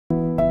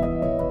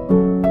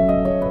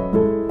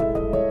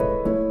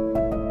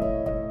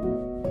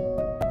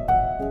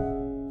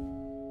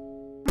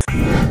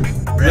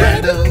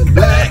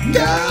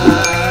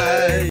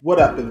What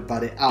up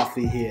everybody,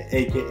 Alfie here,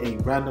 aka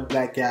Random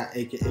Black Guy,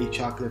 aka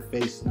Chocolate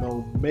Face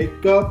No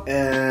Makeup,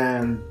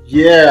 and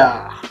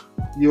yeah,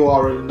 you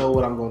already know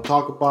what I'm going to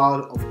talk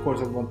about. Of course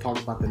I'm going to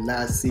talk about the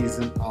last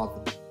season of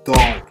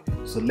Dark,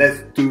 so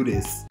let's do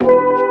this.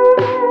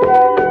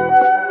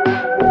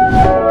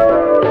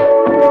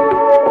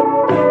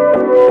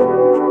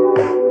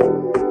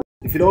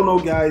 If you don't know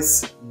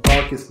guys,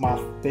 Dark is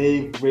my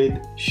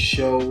favorite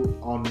show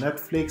on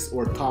Netflix,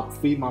 or top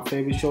 3 my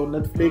favorite show on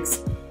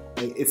Netflix.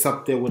 It's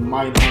up there with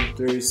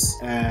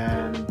Mindhunters,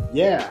 and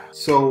yeah,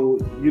 so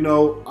you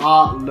know,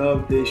 I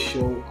love this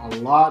show a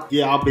lot.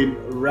 Yeah, I've been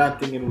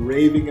ranting and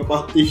raving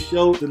about this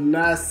show. The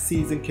last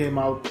season came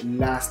out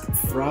last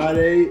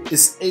Friday.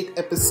 It's 8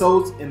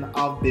 episodes and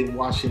I've been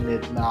watching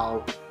it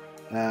now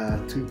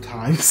 2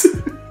 times.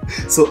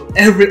 So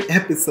every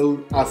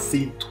episode I've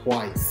seen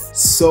twice.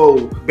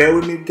 So bear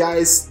with me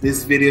guys,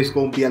 this video is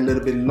going to be a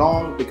little bit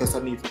long because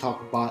I need to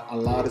talk about a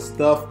lot of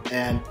stuff,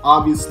 and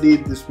obviously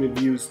this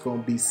review is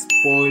going to be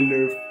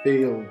spoiler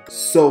filled.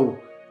 So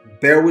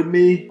bear with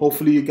me,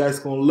 hopefully you guys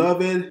gonna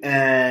love it,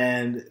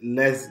 and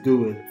let's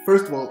do it.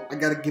 First of all, I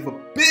gotta give a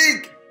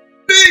big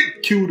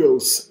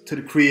kudos to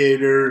the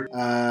creator,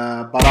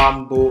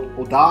 Baran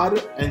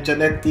Odar and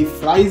Jantje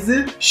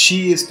Friese.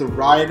 She is the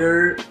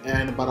writer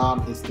and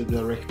Baran is the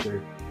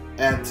director.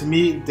 And to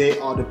me, they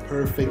are the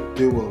perfect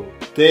duo.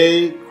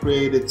 They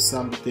created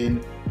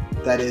something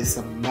that is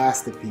a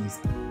masterpiece.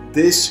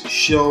 This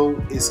show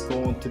is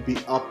going to be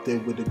up there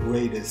with the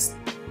greatest.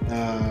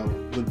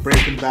 With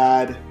Breaking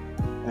Bad,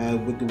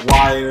 with The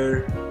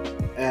Wire,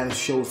 and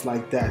shows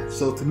like that.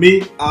 So to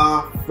me,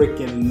 I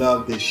freaking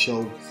love this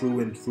show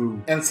through and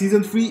through. And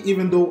season 3,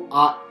 even though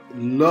I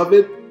love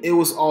it, it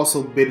was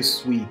also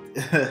bittersweet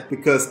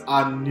because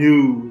I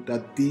knew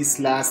that these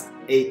last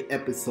 8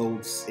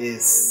 episodes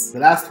is the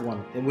last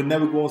one, and we're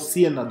never going to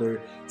see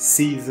another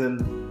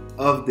season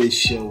of this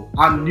show.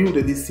 I knew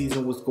that this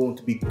season was going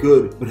to be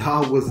good, but I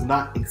was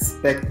not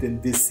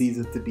expecting this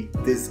season to be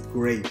this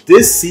great.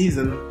 This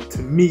season,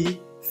 to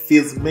me,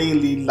 feels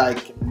mainly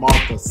like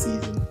Martha's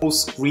season.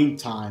 Most screen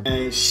time,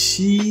 and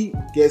she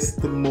gets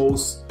the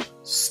most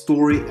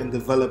story and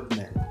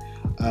development.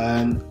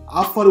 And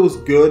I thought it was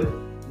good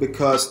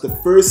because the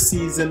first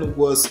season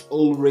was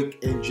Ulrich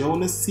and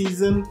Jonas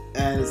season,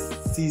 and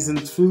season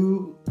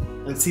 2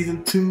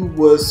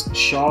 was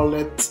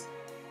Charlotte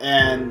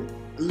and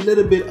a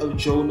little bit of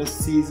Jonas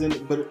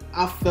season, but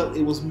I felt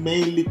it was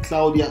mainly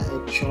Claudia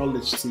and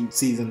Charlotte's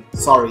season.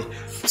 Sorry.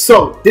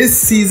 So this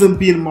season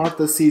being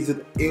Martha's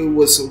season, it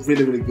was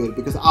really good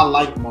because I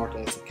like Martha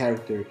as a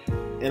character,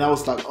 and I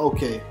was like,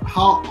 okay,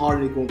 how are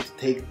they going to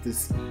take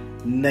this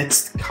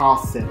next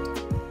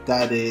concept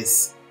that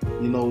is,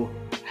 you know,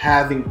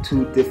 having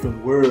 2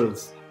 different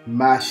worlds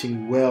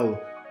mashing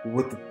well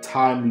with the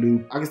time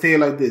loop? I can say it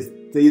like this,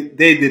 they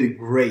did it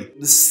great.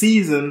 The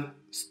season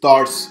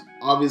starts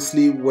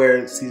obviously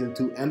where season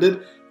 2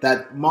 ended,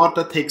 that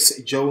Martha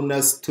takes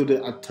Jonas to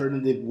the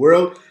alternative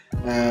world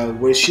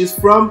where she's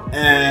from,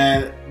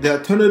 and the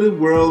alternative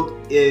world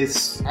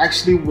is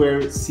actually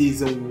where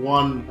season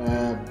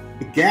 1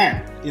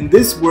 began. In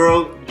this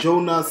world,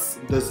 Jonas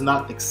does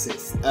not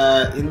exist.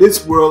 In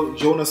this world,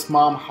 Jonas'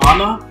 mom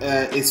Hannah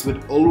is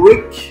with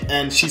Ulrich,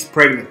 and she's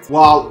pregnant,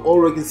 while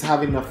Ulrich is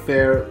having an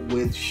affair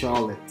with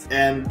Charlotte.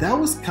 And that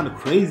was kind of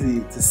crazy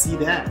to see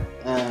that.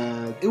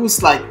 It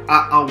was like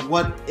a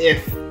what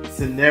if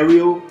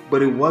scenario,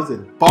 but it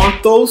wasn't.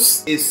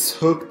 Bartos is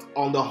hooked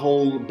on the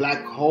whole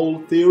black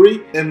hole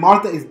theory, and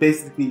Martha is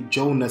basically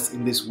Jonas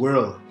in this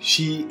world.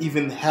 She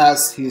even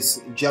has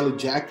his yellow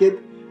jacket,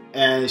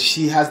 and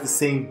she has the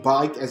same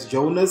bike as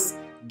Jonas.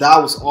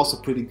 That was also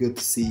pretty good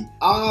to see.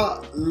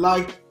 I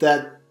liked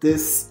that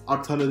this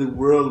alternative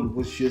world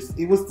was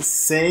it was the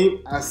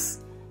same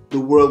as the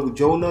world with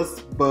Jonas,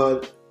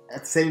 but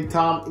at the same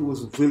time it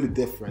was really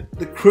different.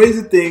 The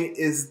crazy thing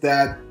is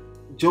that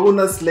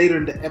Jonas later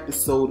in the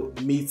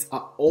episode meets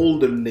an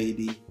older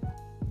lady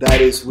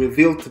that is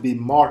revealed to be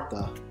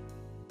Martha,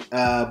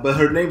 but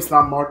her name's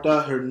not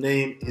Martha, her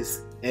name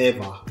is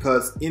Eva,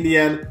 because in the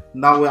end,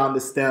 now we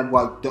understand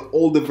why the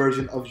older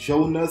version of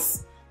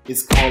Jonas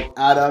is called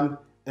Adam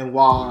and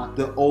why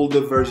the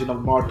older version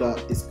of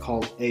Martha is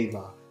called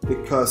Eva,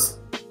 because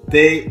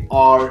they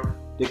are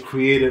the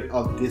creator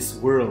of this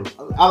world.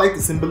 I like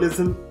the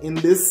symbolism in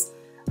this.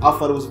 I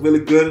thought it was really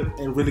good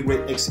and really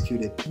great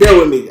executed. Bear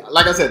with me,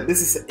 like I said,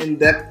 this is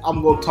in-depth.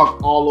 I'm going to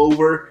talk all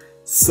over,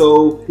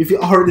 so if you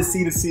already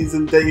see the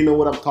season, then you know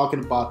what I'm talking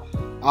about.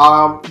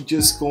 I'm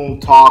just going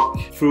to talk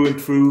through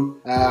and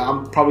through.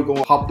 I'm probably going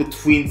to hop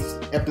between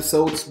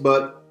episodes,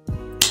 but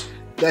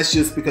that's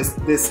just because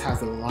this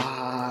has a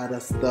lot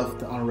of stuff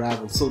to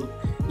unravel. So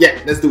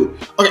yeah, let's do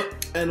it. Okay,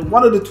 and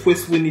one of the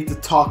twists we need to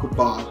talk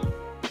about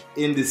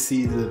in this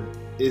season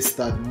is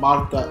that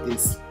Martha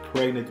is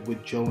pregnant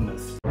with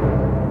Jonas.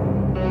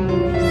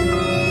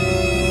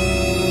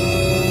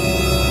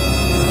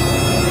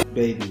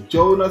 baby.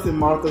 Jonas and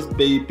Martha's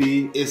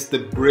baby is the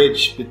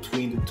bridge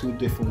between the two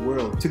different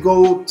worlds. To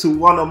go to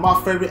one of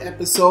my favorite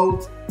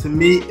episodes, to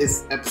me,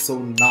 it's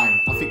episode 9.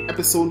 I think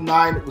episode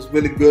 9 was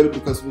really good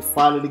because we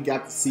finally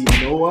got to see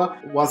Noah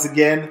once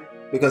again,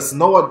 because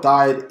Noah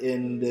died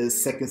in the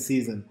second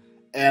season.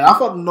 And I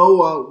thought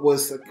Noah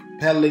was a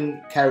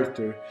compelling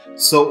character.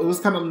 So it was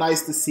kind of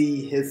nice to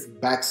see his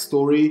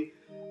backstory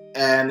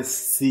and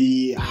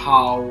see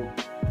how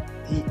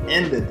he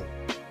ended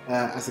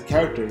as a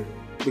character.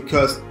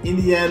 Because in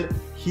the end,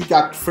 he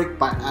got tricked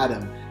by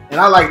Adam. And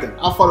I liked it.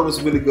 I thought it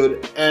was really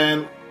good.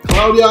 And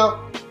Claudia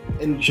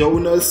and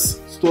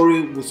Jonas'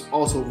 story was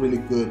also really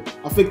good.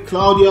 I think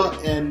Claudia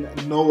and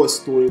Noah's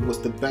story was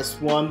the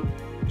best one.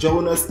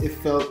 Jonas, it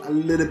felt a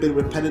little bit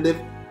repetitive,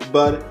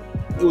 but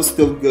it was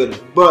still good.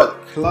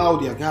 But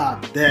Claudia,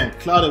 god damn,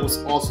 Claudia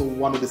was also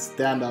one of the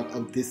standouts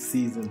of this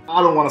season.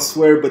 I don't want to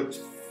swear, but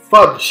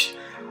fudge.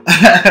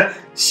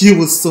 She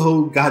was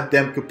so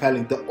goddamn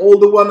compelling. The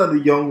older one and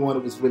the young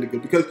one was really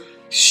good because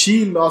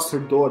she lost her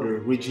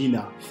daughter,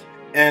 Regina.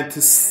 And to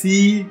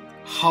see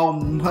how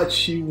much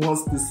she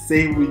wants to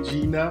save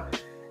Regina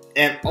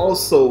and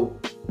also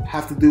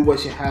have to do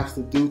what she has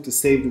to do to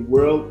save the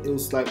world, it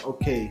was like,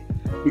 okay.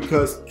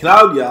 Because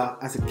Claudia,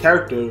 as a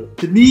character,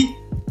 to me,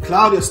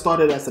 Claudia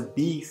started as a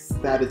B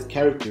status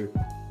character,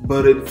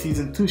 but in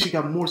season 2 she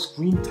got more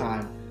screen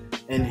time,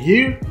 and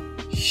here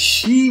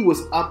she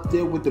was up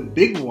there with the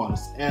big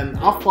ones. And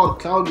I thought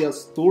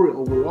Claudia's story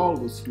overall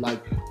was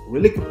like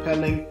really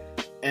compelling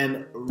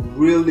and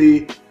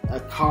really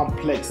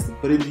complex,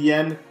 but in the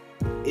end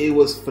it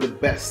was for the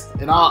best,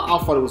 and I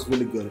thought it was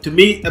really good. To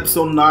me,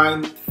 episode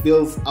 9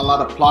 fills a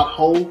lot of plot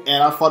hole,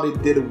 and I thought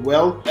it did it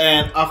well,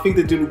 and I think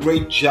they did a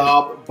great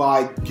job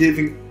by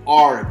giving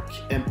arc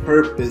and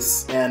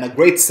purpose and a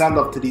great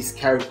send-off to these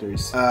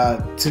characters.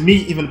 To me,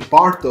 even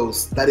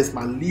Bartos, that is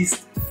my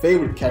least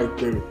favorite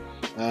character,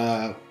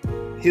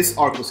 his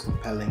arc was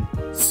compelling.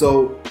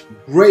 So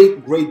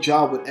great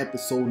job with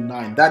episode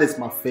 9. That is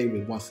my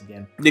favorite once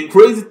again. The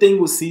crazy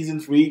thing with season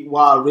 3,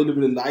 why I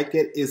really like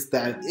it, is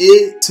that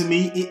it, to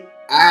me, it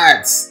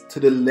adds to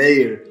the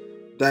layer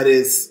that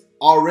is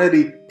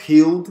already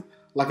peeled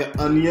like an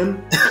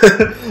onion,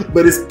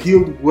 but it's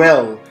peeled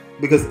well,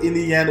 because in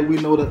the end we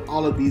know that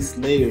all of these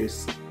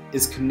layers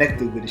is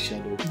connected with each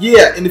other.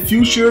 Yeah, in the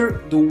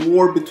future, the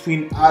war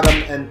between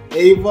Adam and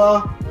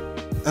Eva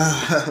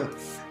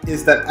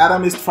is that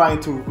Adam is trying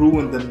to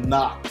ruin the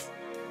knot,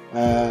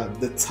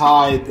 the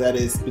tie that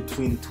is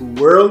between the two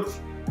worlds.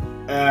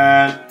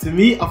 And to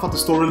me, I thought the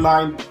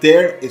storyline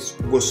there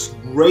was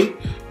great,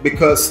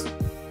 because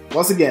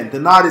once again, the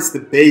knot is the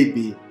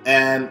baby,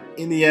 and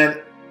in the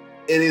end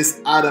it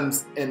is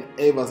Adam's and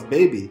Eva's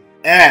baby.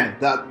 And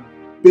that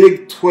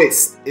big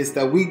twist is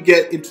that we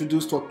get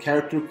introduced to a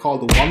character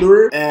called the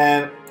Wanderer.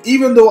 And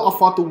even though I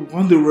thought the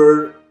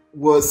Wanderer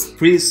was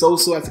pretty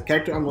so-so as a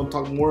character, I'm going to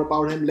talk more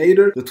about him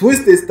later, the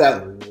twist is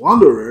that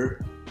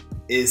Wanderer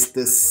is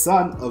the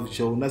son of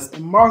Jonas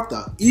and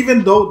Martha.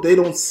 Even though they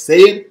don't say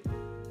it,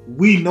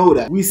 we know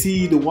that. We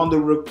see the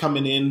Wanderer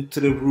coming in to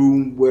the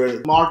room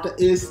where Martha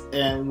is,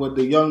 and where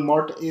the young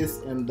Martha is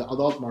and the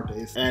adult Martha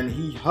is, and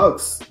he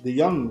hugs the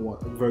young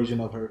version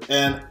of her.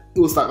 And it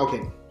was like,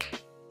 okay,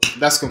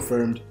 that's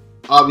confirmed.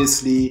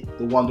 Obviously,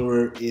 the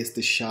Wanderer is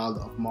the child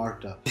of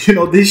Martha. You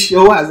know, this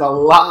show has a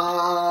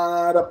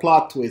lot of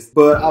plot twists,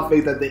 but I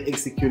think that they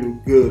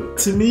executed good.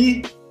 To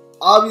me,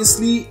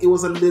 obviously, it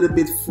was a little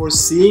bit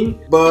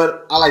foreseeing,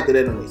 but I liked it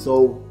anyway.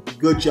 So,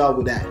 good job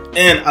with that.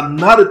 And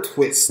another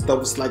twist that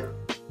was like,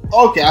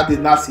 okay, I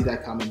did not see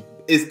that coming,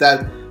 is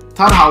that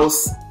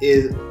Tannhaus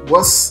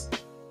was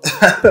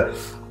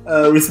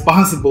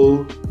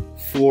responsible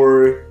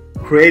for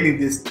creating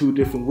these two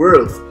different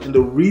worlds, and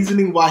the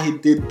reasoning why he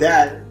did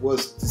that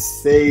was to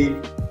save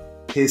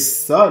his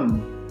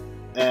son.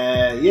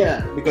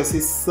 Yeah, because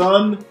his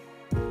son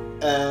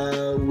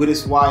with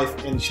his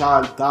wife and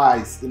child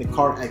dies in a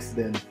car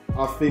accident,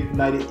 I think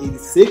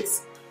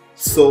 1986.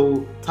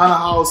 So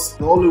Tannhaus,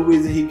 the only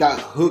reason he got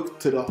hooked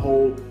to the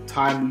whole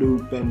time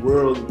loop and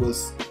world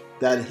was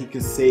that he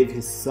could save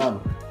his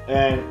son,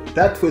 and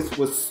that twist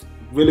was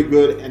really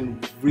good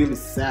and really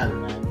sad,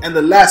 man. And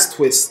the last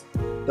twist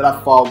that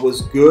I thought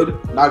was good,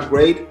 not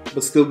great,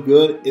 but still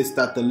good, is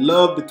that the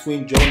love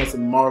between Jonas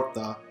and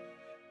Martha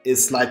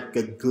is like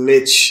a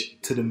glitch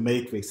to the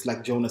Matrix,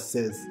 like Jonas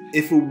says.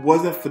 If it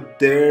wasn't for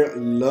their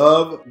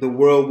love, the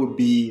world would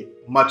be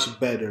much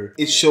better.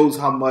 It shows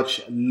how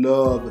much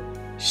love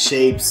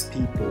shapes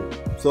people.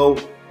 So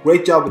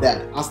great job with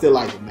that. I still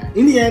like it, man.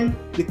 In the end,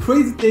 the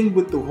crazy thing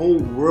with the whole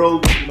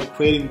world,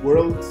 creating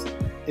worlds,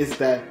 is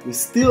that we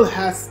still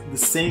has the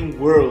same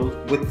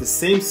world with the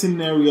same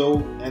scenario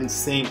and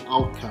same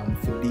outcome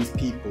for these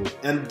people.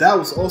 And that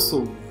was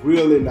also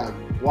really like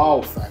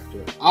wow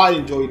factor. I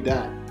enjoyed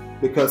that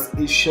because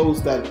it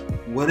shows that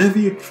whatever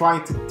you're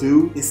trying to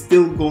do is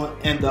still going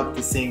to end up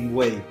the same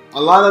way.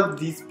 A lot of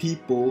these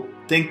people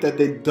think that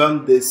they've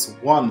done this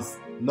once,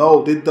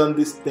 No, they've done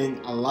this thing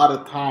a lot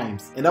of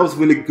times, and that was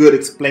really good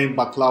explained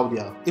by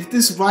Claudia. If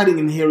this writing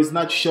in here is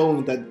not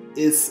showing that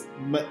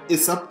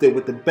it's up there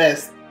with the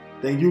best,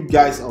 then you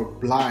guys are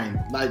blind.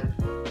 Like,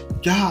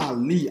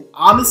 golly,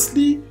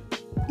 honestly,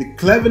 the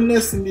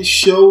cleverness in this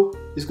show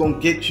is gonna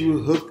get you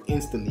hooked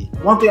instantly.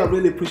 One thing I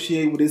really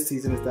appreciate with this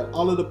season is that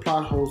all of the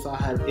plot holes I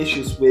had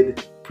issues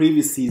with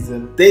previous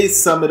season, they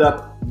sum it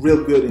up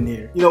real good in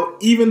here. You know,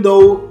 even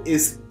though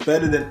it's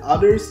better than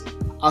others,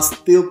 I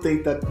still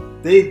think that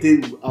they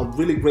did a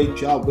really great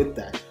job with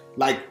that.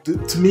 Like,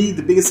 to me,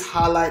 the biggest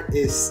highlight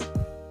is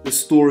the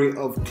story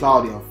of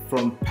Claudia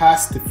from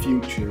past to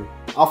future.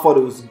 I thought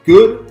it was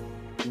good,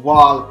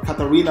 while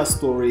Katarina's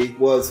story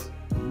was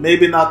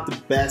maybe not the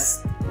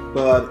best,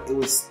 but it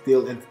was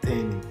still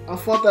entertaining. I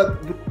thought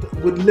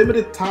that with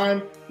limited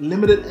time,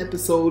 limited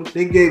episode,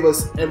 they gave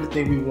us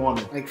everything we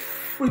wanted. Like,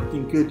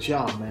 freaking good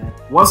job, man.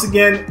 Once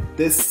again,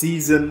 this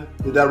season,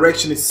 the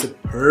direction is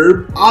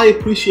superb. I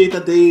appreciate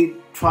that they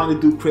trying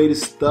to do creative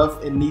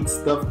stuff and neat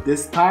stuff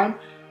this time.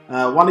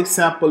 One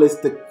example is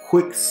the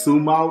quick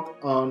zoom out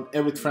on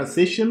every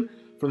transition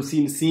from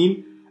scene to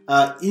scene.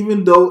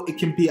 Even though it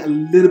can be a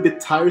little bit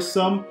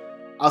tiresome,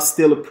 I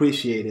still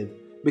appreciate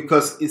it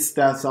because it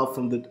stands out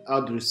from the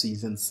other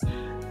seasons.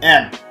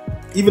 And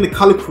even the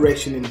color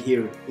correction in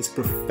here is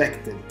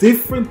perfected.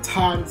 Different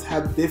times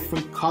have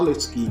different color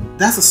scheme.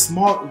 That's a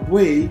smart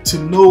way to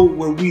know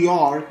where we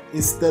are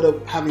instead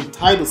of having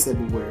titles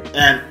everywhere.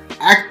 And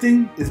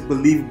acting is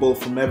believable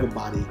from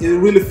everybody. It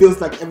really feels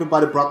like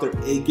everybody brought their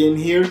A game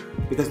here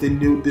because they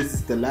knew this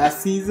is the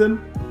last season.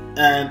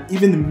 And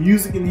even the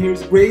music in here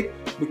is great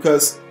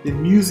because the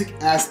music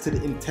adds to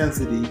the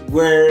intensity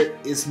where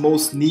it's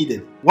most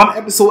needed. One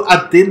episode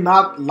I did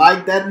not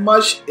like that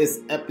much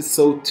is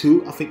episode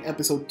 2. I think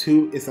episode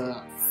 2 is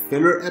a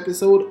filler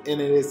episode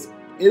and it is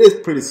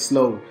pretty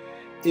slow.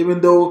 Even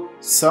though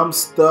some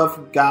stuff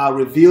got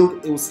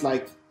revealed, it was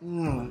like,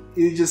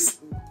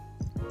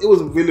 it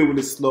was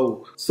really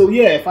slow. So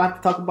yeah, if I have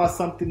to talk about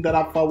something that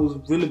I thought was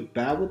really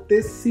bad with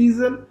this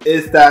season,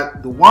 is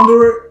that the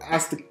Wanderer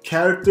as the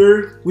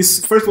character,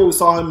 first of all we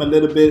saw him a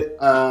little bit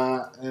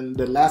in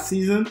the last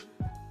season.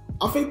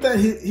 I think that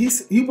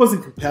he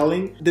wasn't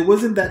compelling. It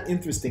wasn't that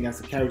interesting as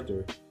a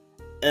character.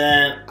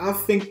 And I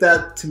think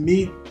that to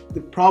me,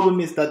 the problem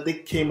is that they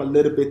came a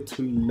little bit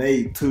too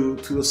late to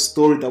a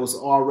story that was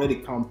already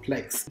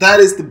complex. That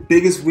is the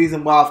biggest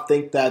reason why I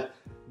think that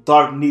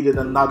Dark needed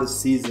another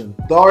season.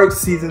 Dark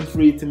season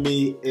 3 to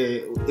me,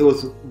 it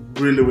was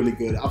really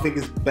good. I think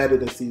it's better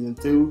than season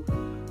 2.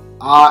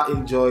 I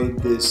enjoyed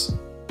this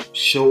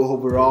show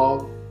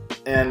overall,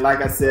 and like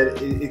I said,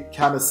 it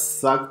kind of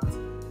sucked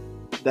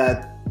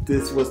that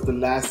this was the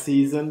last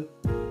season,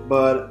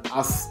 but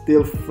I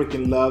still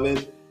freaking love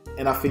it,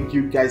 and I think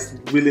you guys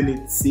really need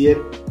to see it.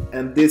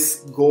 And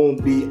this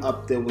gonna be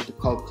up there with the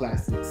cult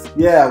classics.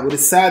 Yeah, with a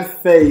sad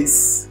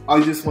face,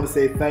 I just want to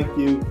say thank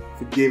you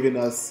for giving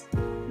us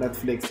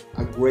Netflix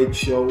a great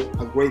show,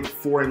 a great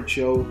foreign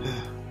show.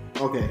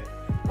 Okay,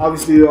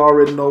 obviously you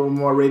already know what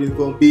my rating is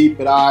gonna be,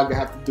 but I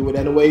have to do it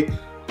anyway.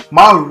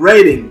 My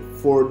rating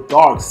for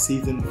Dark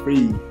season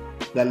 3,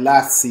 the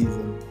last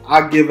season,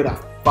 I give it a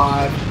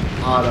 5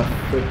 out of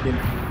freaking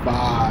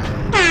 5.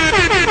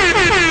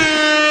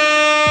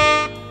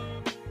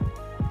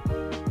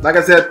 Like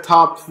I said,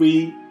 top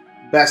 3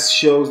 best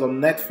shows on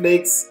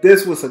Netflix.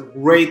 This was a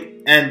great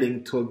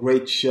ending to a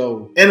great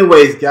show.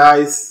 Anyways,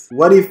 guys,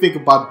 what do you think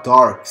about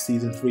Dark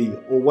season 3?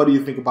 Or what do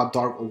you think about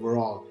Dark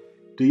overall?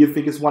 Do you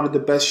think it's one of the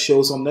best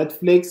shows on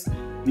Netflix?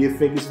 Do you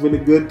think it's really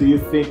good? Do you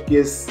think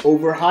it's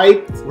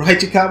overhyped?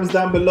 Write your comments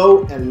down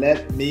below and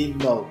let me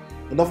know.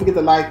 And don't forget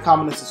to like,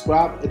 comment, and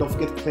subscribe. And don't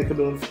forget to click on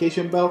the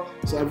notification bell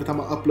so every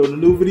time I upload a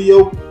new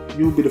video,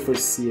 you'll be the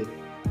first to see it.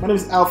 My name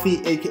is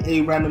Alfie,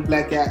 aka Random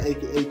Black Guy,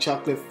 aka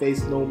Chocolate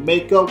Face No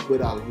Makeup,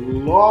 with a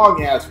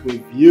long ass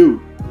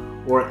review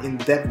or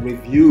in-depth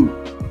review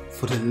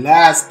for the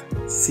last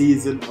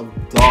season of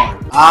Dark.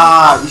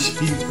 Ich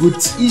bin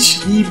gut.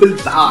 Ich liebe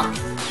Dark.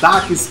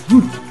 Dark is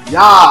good.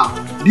 Ja,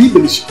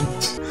 Triebel ist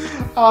gut.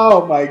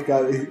 Oh my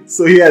god.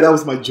 So yeah, that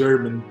was my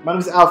German. My name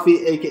is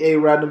Alfie, aka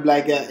Random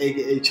Black Guy,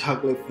 aka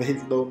Chocolate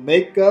Face No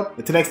Makeup.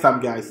 Until next time,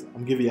 guys,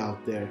 I'm giving you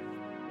out there.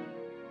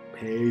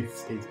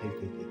 Peace.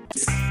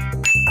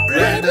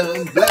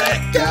 Random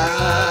Black Guy.